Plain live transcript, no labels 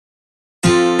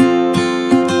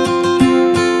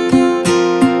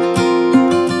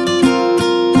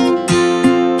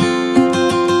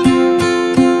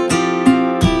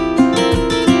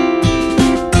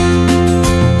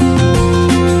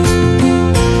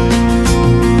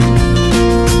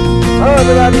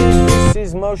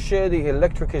Moshe, the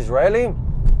electric Israeli,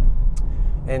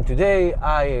 and today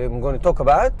I am going to talk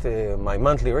about my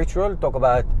monthly ritual, talk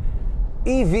about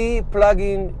EV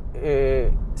plug-in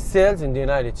sales in the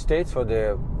United States for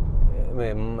the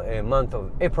month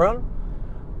of April.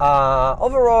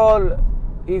 Overall,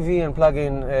 EV and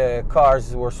plug-in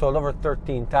cars were sold over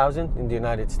 13,000 in the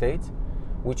United States,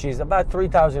 which is about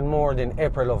 3,000 more than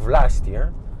April of last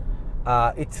year.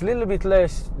 It's a little bit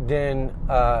less than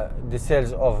the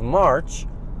sales of March,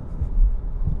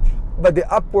 but the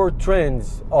upward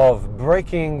trends of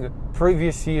breaking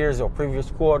previous years or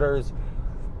previous quarters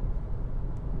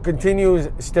continues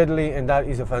steadily, and that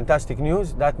is a fantastic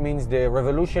news. That means the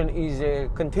revolution is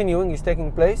continuing, is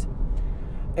taking place.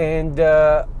 And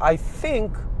I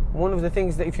think one of the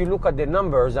things that if you look at the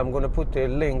numbers, I'm going to put a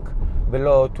link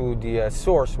below to the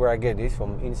source where I get this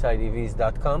from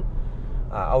InsideEVs.com.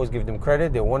 I always give them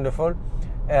credit, they're wonderful.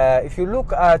 If you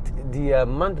look at the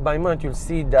month by month, you'll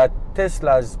see that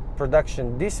Tesla's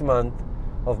production this month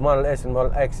of Model S and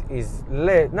Model X is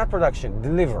not production,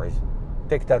 deliveries.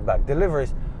 Take that back.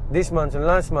 Deliveries this month and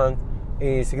last month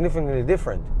is significantly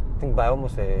different. I think by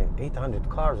almost 800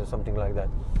 cars or something like that.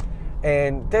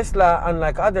 And Tesla,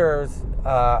 unlike others,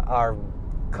 are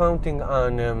counting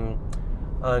on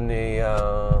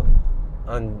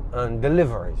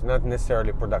deliveries, not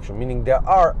necessarily production. Meaning there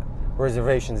are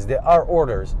reservations, there are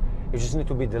orders. It just need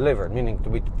to be delivered, meaning to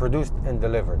be produced and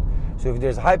delivered. So if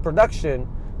there's high production,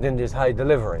 then there's high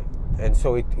delivery, and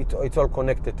so it's all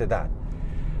connected to that.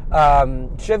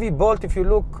 Chevy Bolt, if you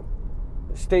look,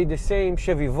 stay the same.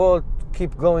 Chevy Volt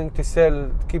keep selling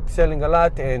a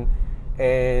lot, and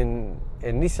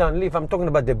Nissan Leaf. I'm talking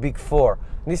about the big four.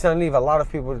 Nissan Leaf, a lot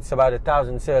of people, it's about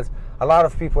 1,000 sales. A lot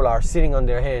of people are sitting on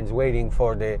their hands waiting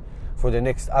for the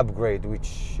next upgrade,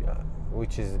 which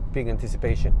is big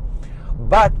anticipation.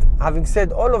 But having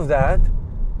said all of that,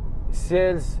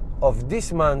 sales of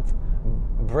this month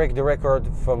break the record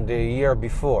from the year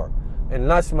before, and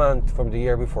last month from the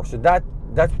year before. So that's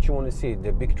what you want to see,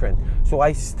 the big trend. So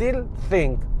I still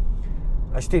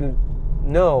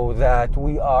know that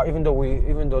we are, even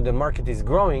though the market is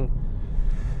growing,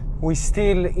 we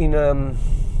still in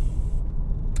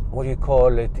what do you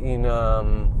call it, in I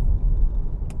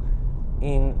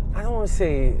don't want to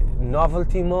say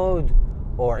novelty mode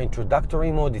or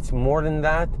introductory mode. It's more than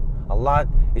that. A lot.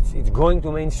 It's going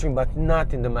to mainstream, but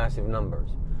not in the massive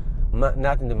numbers.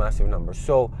 Not in the massive numbers.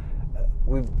 So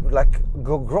we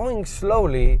growing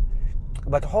slowly,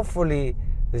 but hopefully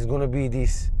there's going to be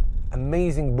this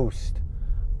amazing boost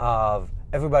of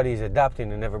everybody's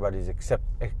adapting and everybody's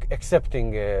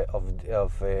accepting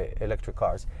of electric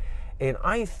cars. And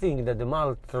I think that the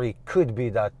Model 3 could be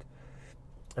that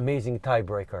amazing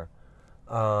tiebreaker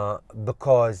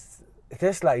because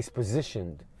Tesla is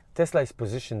positioned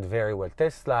very well.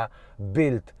 Tesla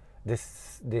built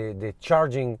the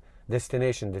charging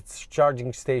destination, the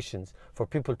charging stations for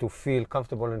people to feel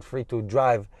comfortable and free to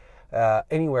drive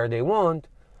anywhere they want,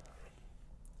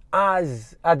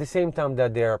 as at the same time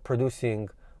that they're producing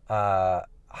high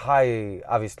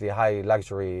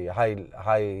luxury,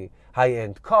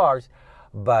 high-end cars.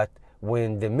 But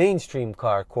when the mainstream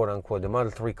car, quote unquote, the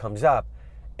Model 3 comes up,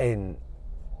 and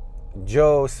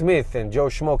Joe Smith and Joe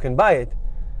Schmo can buy it,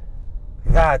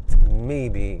 that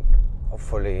maybe,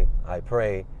 hopefully, I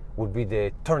pray, would be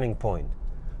the turning point.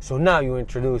 So now you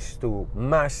introduce to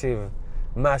massive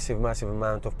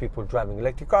amount of people driving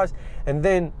electric cars, and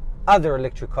then other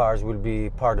electric cars will be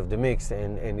part of the mix,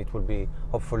 and it will be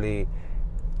hopefully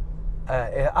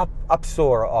uptick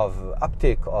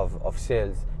of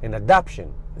sales and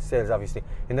adoption. Sales obviously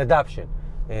and adoption,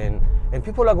 and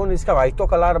people are going to discover. I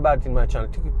talk a lot about it in my channel.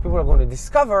 People are going to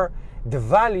discover the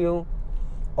value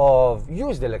of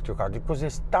used electric cars because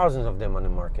there's thousands of them on the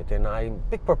market, and I'm a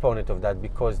big proponent of that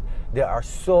because they are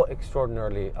so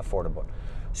extraordinarily affordable.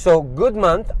 So good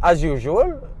month as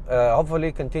usual.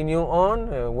 Hopefully continue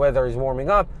on. Weather is warming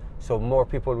up, so more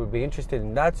people will be interested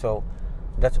in that. So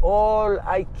that's all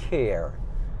I care.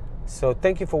 So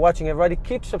thank you for watching, everybody.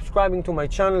 Keep subscribing to my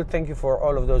channel. Thank you for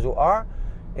all of those who are,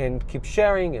 and keep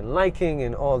sharing and liking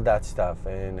and all that stuff,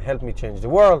 and help me change the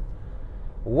world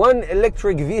one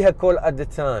electric vehicle at a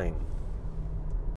time.